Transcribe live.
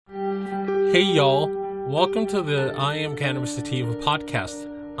Hey y'all, welcome to the I Am Cannabis Sativa podcast.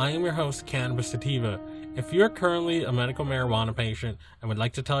 I am your host, Cannabis Sativa. If you're currently a medical marijuana patient and would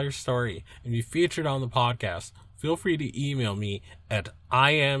like to tell your story and be featured on the podcast, feel free to email me at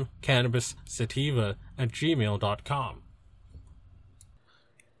iamcannabissativa@gmail.com.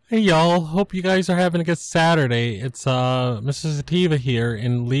 Hey y'all, hope you guys are having a good Saturday. It's Mr. Sativa here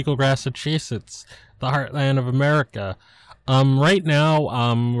in Legal Grass, Massachusetts, the heartland of America. Right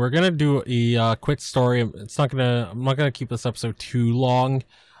now, we're gonna do a quick story. I'm not gonna keep this episode too long.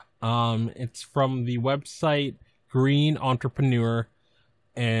 It's from the website Green Entrepreneur,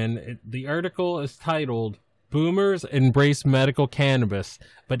 and the article is titled "Boomers Embrace Medical Cannabis,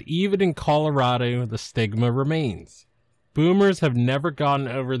 but even in Colorado, the stigma remains." Boomers have never gotten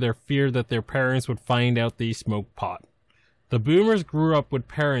over their fear that their parents would find out they smoke pot. The boomers grew up with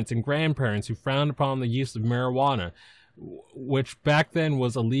parents and grandparents who frowned upon the use of marijuana, which back then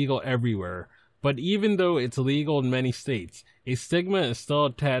was illegal everywhere. But even though it's legal in many states, a stigma is still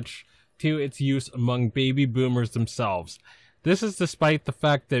attached to its use among baby boomers themselves. This is despite the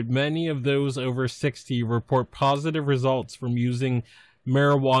fact that many of those over 60 report positive results from using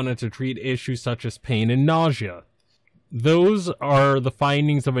marijuana to treat issues such as pain and nausea. Those are the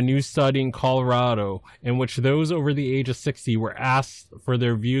findings of a new study in Colorado, in which those over the age of 60 were asked for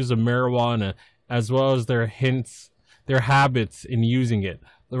their views of marijuana, as well as their habits in using it.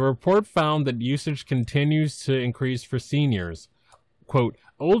 The report found that usage continues to increase for seniors. Quote,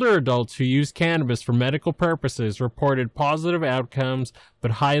 older adults who use cannabis for medical purposes reported positive outcomes,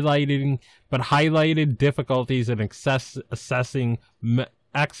 but highlighted difficulties in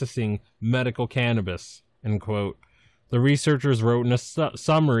accessing medical cannabis, end quote. The researchers wrote in a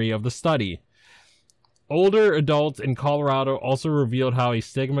summary of the study. Older adults in Colorado also revealed how a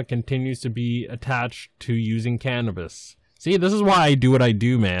stigma continues to be attached to using cannabis. See, this is why I do what I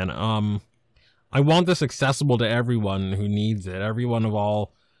do, man. I want this accessible to everyone who needs it, everyone of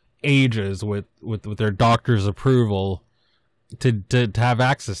all ages with their doctor's approval to have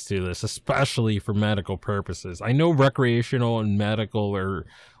access to this, especially for medical purposes. I know recreational and medical are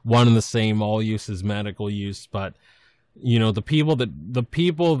one and the same, all use is medical use, but you know, the people that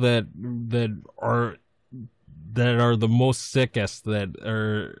are the most sickest, that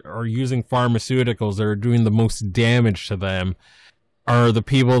are using pharmaceuticals, that are doing the most damage to them, are the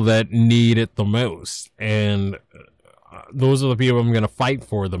people that need it the most. And those are the people I'm going to fight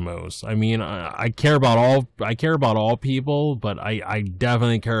for the most. I mean, I care about all people, but I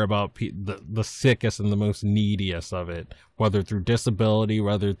definitely care about the sickest and the most neediest of it, whether through disability,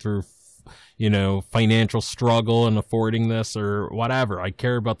 whether through financial struggle and affording this or whatever. I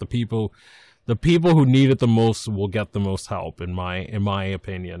care about the people who need it the most will get the most help, in my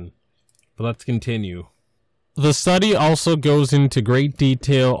opinion. But let's continue. The study also goes into great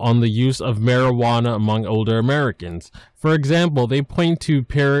detail on the use of marijuana among older Americans. For example, they point to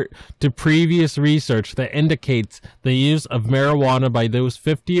previous research that indicates the use of marijuana by those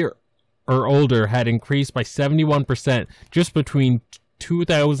 50 or older had increased by 71% just between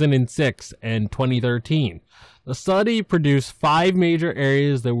 2006 and 2013. The study produced 5 major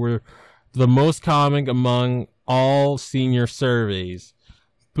areas that were the most common among all senior surveys.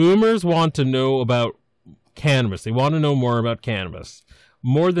 Boomers want to know about cannabis. They want to know more about cannabis.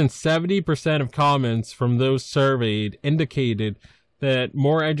 More than 70% of comments from those surveyed indicated that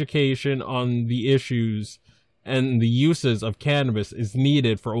more education on the issues and the uses of cannabis is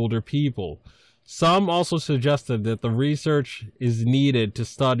needed for older people. Some also suggested that the research is needed to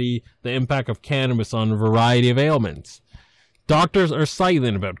study the impact of cannabis on a variety of ailments. Doctors are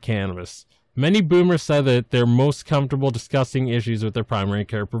silent about cannabis. Many boomers said that they're most comfortable discussing issues with their primary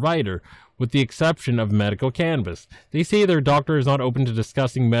care provider, with the exception of medical cannabis. They say their doctor is not open to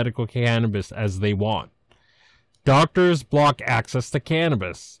discussing medical cannabis as they want. Doctors block access to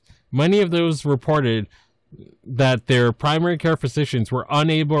cannabis. Many of those reported that their primary care physicians were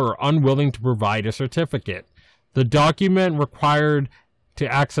unable or unwilling to provide a certificate. The document required to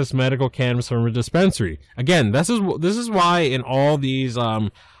access medical cannabis from a dispensary. Again, this is why in all these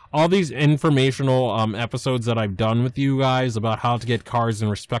informational episodes that I've done with you guys about how to get cards in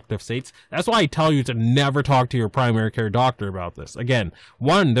respective states, that's why I tell you to never talk to your primary care doctor about this. Again,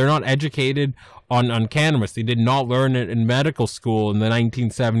 one, they're not educated on cannabis. They did not learn it in medical school in the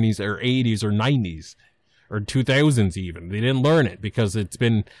 1970s or 80s or 90s. Or 2000s even. They didn't learn it because it's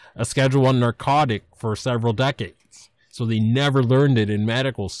been a Schedule I narcotic for several decades. So they never learned it in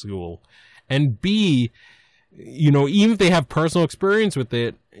medical school. And B, even if they have personal experience with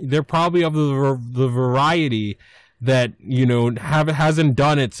it, they're probably of the variety that, you know, hasn't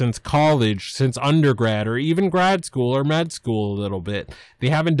done it since college, since undergrad, or even grad school or med school a little bit. They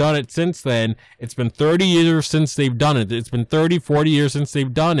haven't done it since then. It's been 30 years since they've done it. It's been 30, 40 years since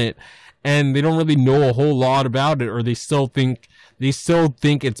they've done it, and they don't really know a whole lot about it, or they still think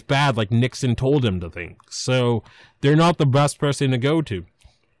it's bad, like Nixon told them to think. So they're not the best person to go to.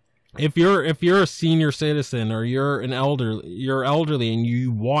 If you're a senior citizen, or you're elderly and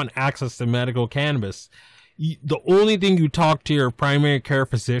you want access to medical cannabis, the only thing you talk to your primary care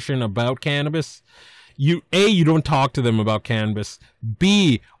physician about cannabis, you don't talk to them about cannabis.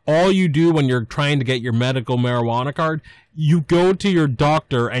 B, all you do when you're trying to get your medical marijuana card, you go to your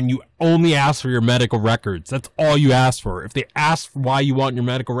doctor and you only ask for your medical records. That's all you ask for. If they ask why you want your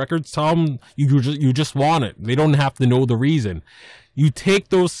medical records, tell them you just want it. They don't have to know the reason. You take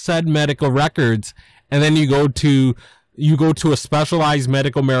those said medical records, and then you go to a specialized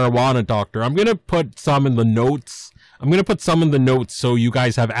medical marijuana doctor. I'm going to put some in the notes. So you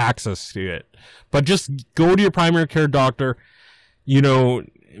guys have access to it. But just go to your primary care doctor, you know,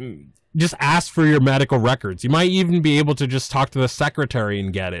 just ask for your medical records. You might even be able to just talk to the secretary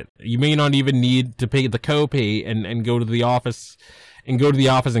and get it. You may not even need to pay the copay and go to the office and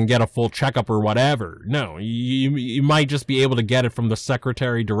get a full checkup or whatever. No, you might just be able to get it from the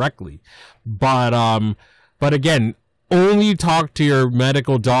secretary directly. But again, only talk to your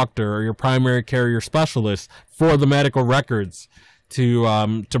medical doctor or your primary care specialist for the medical records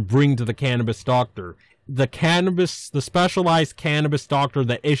to bring to the cannabis doctor. The specialized cannabis doctor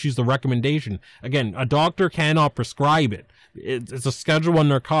that issues the recommendation. Again, a doctor cannot prescribe it. It's a Schedule I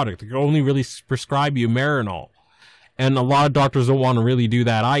narcotic. They can only really prescribe you Marinol. And a lot of doctors don't want to really do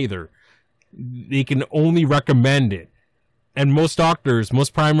that either. They can only recommend it. And most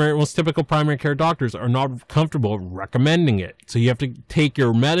typical primary care doctors are not comfortable recommending it. So you have to take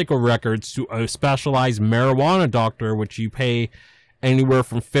your medical records to a specialized marijuana doctor, which you pay anywhere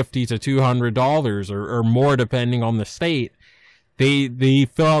from $50 to $200 or more, depending on the state. They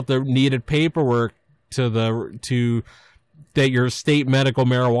fill out the needed paperwork that your state medical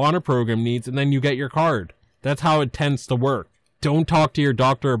marijuana program needs, and then you get your card. That's how it tends to work. Don't talk to your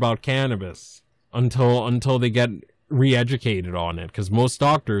doctor about cannabis until they get re-educated on it, because most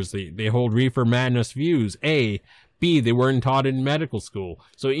doctors, they hold reefer madness views. B, they weren't taught in medical school.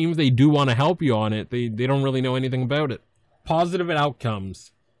 So even if they do want to help you on it, they don't really know anything about it. Positive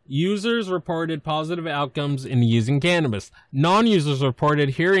outcomes. Users reported positive outcomes in using cannabis. Non-users reported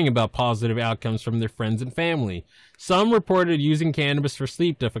hearing about positive outcomes from their friends and family. Some reported using cannabis for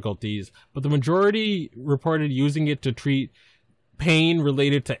sleep difficulties, but the majority reported using it to treat pain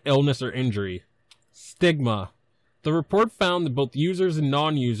related to illness or injury. Stigma. The report found that both users and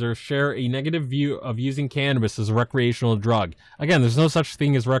non-users share a negative view of using cannabis as a recreational drug. Again, there's no such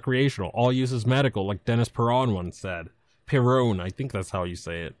thing as recreational. All use is medical, like Dennis Perron once said. Perron, I think that's how you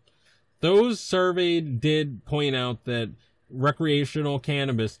say it. Those surveyed did point out that recreational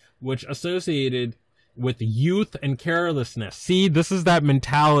cannabis, which associated with youth and carelessness. See, this is that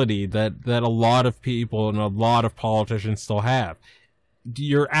mentality that a lot of people and a lot of politicians still have.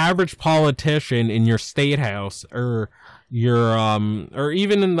 Your average politician in your state house, or your or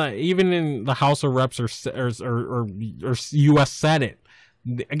even in the House of Reps or U.S. Senate,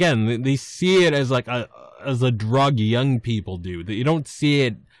 again, they see it as as a drug young people do. You don't see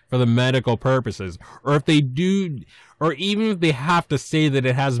it for the medical purposes, or if they do, or even if they have to say that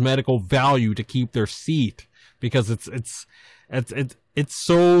it has medical value to keep their seat, because it'd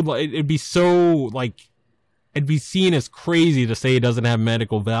be seen as crazy to say it doesn't have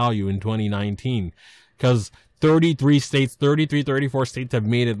medical value in 2019, because 34 states have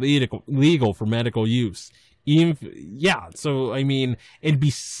made it legal for medical use. So I mean, it'd be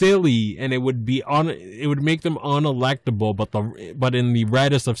silly, and it would make them unelectable, but in the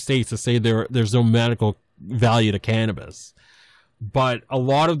reddest of states, to say there's no medical value to cannabis. But a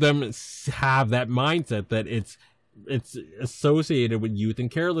lot of them have that mindset that it's associated with youth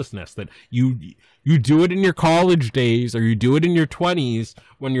and carelessness, that you do it in your college days, or you do it in your 20s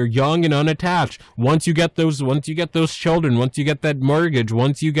when you're young and unattached. Once you get those children, once you get that mortgage,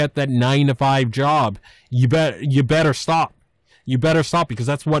 once you get that 9-to-5 job, you better stop. You better stop, because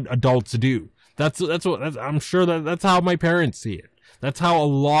that's what adults do. I'm sure that's how my parents see it. That's how a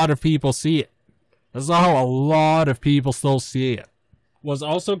lot of people see it. That's how a lot of people still see it. Was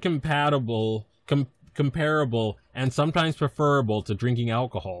also comparable and sometimes preferable to drinking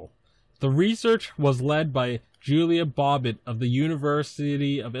alcohol. The research was led by Julia Bobbitt of the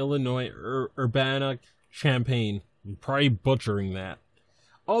University of Illinois Urbana-Champaign. I'm probably butchering that.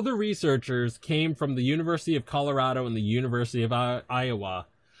 Other researchers came from the University of Colorado and the University of Iowa.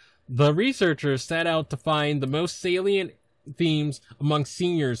 The researchers set out to find the most salient themes among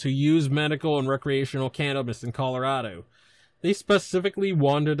seniors who use medical and recreational cannabis in Colorado. They specifically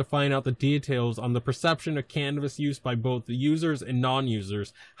wanted to find out the details on the perception of cannabis use by both the users and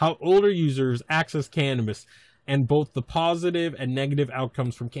non-users, how older users access cannabis, and both the positive and negative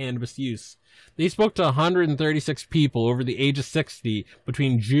outcomes from cannabis use. They spoke to 136 people over the age of 60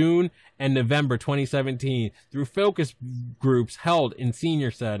 between June and November 2017 through focus groups held in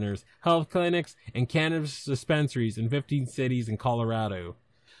senior centers, health clinics, and cannabis dispensaries in 15 cities in Colorado.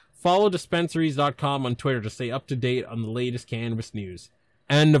 Follow dispensaries.com on Twitter to stay up to date on the latest cannabis news.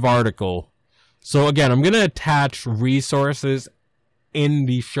 End of article. So again, I'm going to attach resources in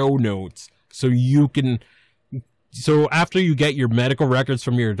the show notes so you can... So after you get your medical records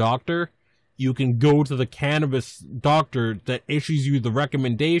from your doctor, you can go to the cannabis doctor that issues you the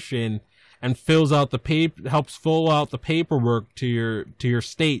recommendation and fills out the helps fill out the paperwork to your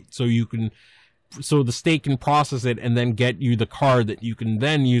state so the state can process it and then get you the card that you can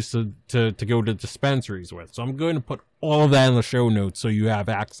then use to go to dispensaries with. So I'm going to put all of that in the show notes so you have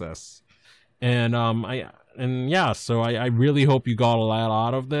access. And I really hope you got a lot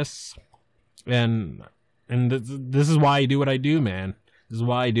out of this. And this is why I do what I do, man. This is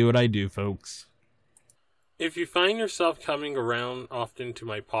why I do what I do, folks. If you find yourself coming around often to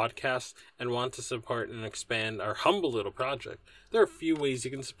my podcast and want to support and expand our humble little project, there are a few ways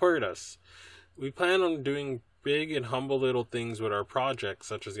you can support us. We plan on doing big and humble little things with our project,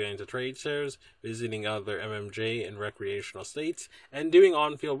 such as getting to trade shows, visiting other MMJ and recreational states, and doing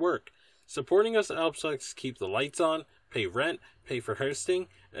on-field work. Supporting us helps us keep the lights on, pay rent, pay for hosting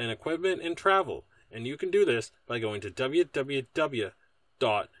and equipment, and travel. And you can do this by going to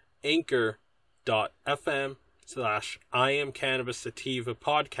www.anchor.fm/IamCannabisSativa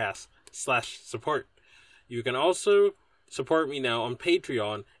podcast/support. You can also support me now on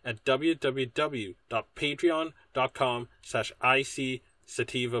Patreon at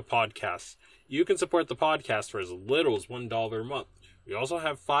www.patreon.com/ICSativa podcast. You can support the podcast for as little as $1 a month. We also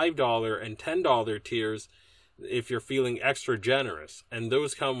have $5 and $10 tiers if you're feeling extra generous, and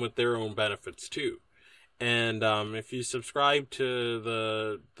those come with their own benefits too. And if you subscribe to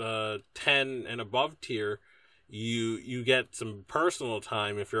the 10 and above tier, you get some personal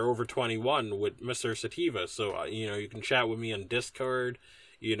time if you're over 21 with Mr. Sativa. So you can chat with me on Discord.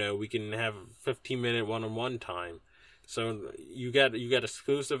 We can have 15-minute one-on-one time. So you get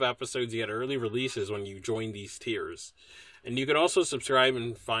exclusive episodes, you get early releases when you join these tiers. And you can also subscribe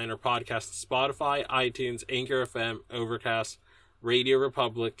and find our podcast on Spotify, iTunes, Anchor FM, Overcast, Radio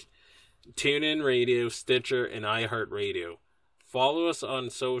Republic, TuneIn Radio, Stitcher, and iHeartRadio. Follow us on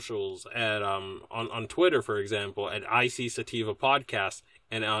socials at on Twitter, for example, at IC Sativa Podcast,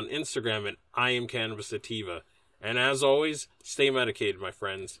 and on Instagram at I Am Cannabis Sativa. And as always, stay medicated, my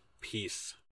friends. Peace.